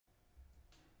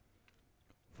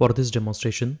For this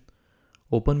demonstration,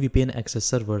 OpenVPN access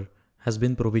server has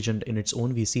been provisioned in its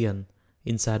own VCN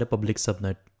inside a public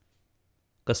subnet.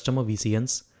 Customer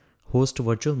VCNs host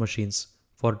virtual machines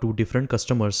for two different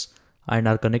customers and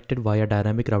are connected via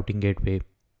dynamic routing gateway.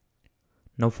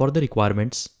 Now for the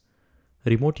requirements,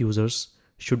 remote users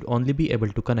should only be able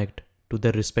to connect to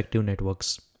their respective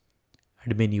networks.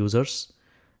 Admin users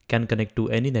can connect to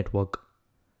any network,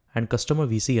 and customer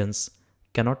VCNs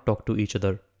cannot talk to each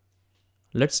other.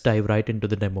 Let's dive right into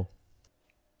the demo.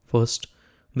 First,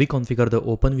 we configure the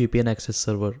OpenVPN access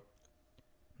server.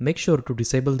 Make sure to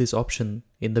disable this option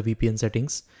in the VPN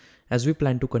settings as we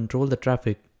plan to control the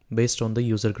traffic based on the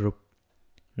user group.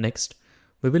 Next,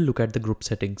 we will look at the group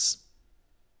settings.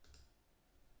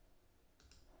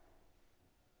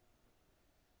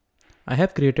 I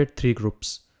have created 3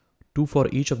 groups, 2 for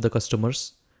each of the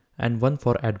customers and 1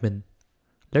 for admin.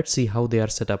 Let's see how they are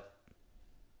set up.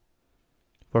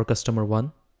 For customer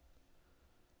 1,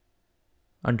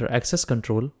 under access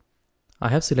control, I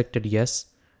have selected yes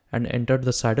and entered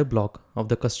the CIDR block of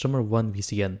the customer 1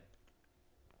 VCN.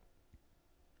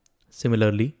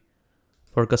 Similarly,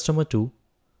 for customer 2,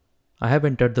 I have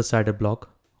entered the CIDR block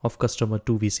of customer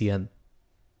 2 VCN.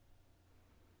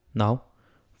 Now,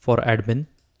 for admin,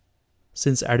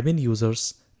 since admin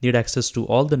users need access to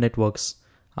all the networks,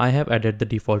 I have added the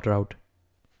default route.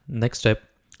 Next step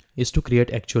is to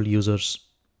create actual users.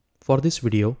 For this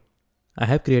video, I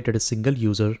have created a single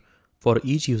user for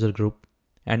each user group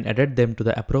and added them to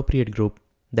the appropriate group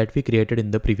that we created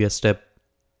in the previous step.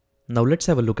 Now let's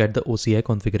have a look at the OCI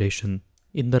configuration.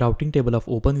 In the routing table of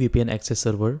OpenVPN access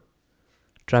server,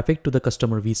 traffic to the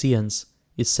customer VCNs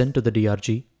is sent to the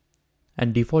DRG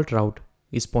and default route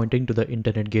is pointing to the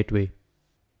internet gateway.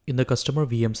 In the customer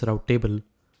VMs route table,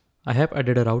 I have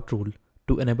added a route rule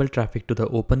to enable traffic to the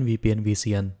OpenVPN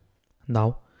VCN.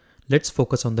 Now, let's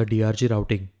focus on the DRG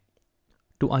routing.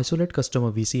 To isolate customer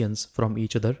VCNs from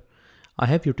each other, I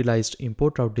have utilized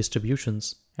import route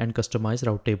distributions and customized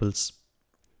route tables.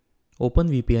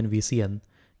 OpenVPN VCN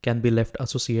can be left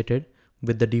associated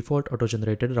with the default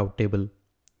auto-generated route table.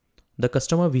 The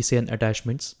customer VCN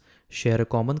attachments share a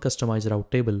common customized route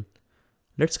table.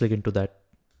 Let's click into that.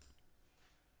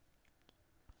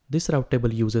 This route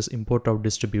table uses import route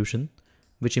distribution,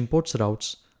 which imports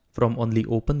routes from only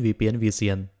OpenVPN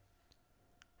VCN.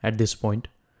 At this point,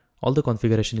 all the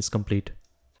configuration is complete.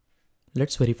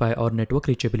 Let's verify our network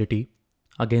reachability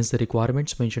against the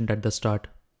requirements mentioned at the start.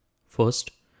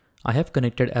 First, I have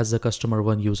connected as the customer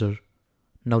 1 user.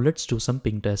 Now let's do some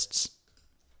ping tests.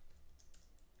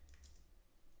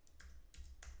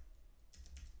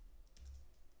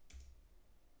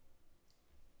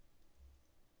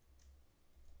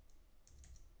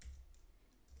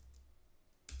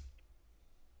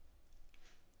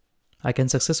 I can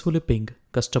successfully ping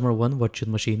customer 1 virtual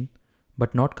machine,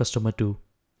 but not customer 2.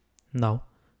 Now,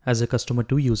 as a customer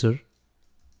 2 user,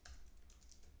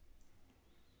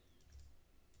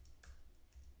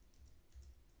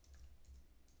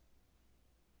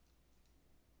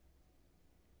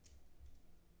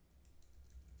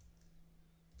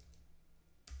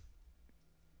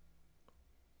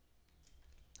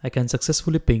 I can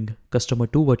successfully ping customer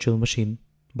 2 virtual machine,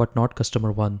 but not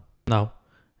customer 1. Now,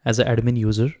 as an admin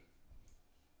user,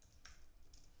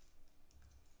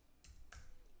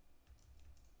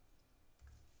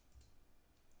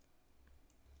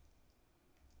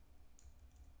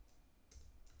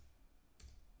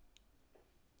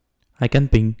 I can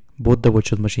ping both the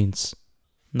virtual machines.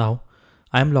 Now,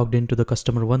 I am logged into the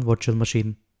customer 1 virtual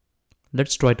machine.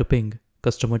 Let's try to ping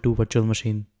customer 2 virtual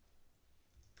machine.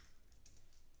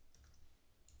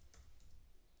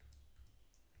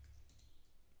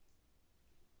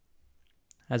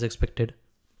 As expected,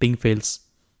 ping fails.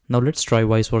 Now let's try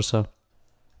vice versa.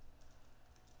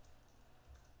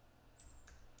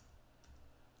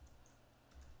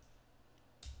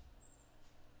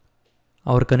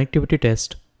 Our connectivity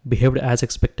test behaved as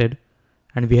expected,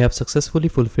 and we have successfully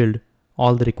fulfilled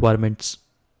all the requirements.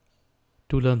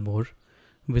 To learn more,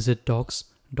 visit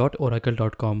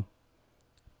docs.oracle.com.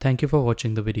 Thank you for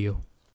watching the video.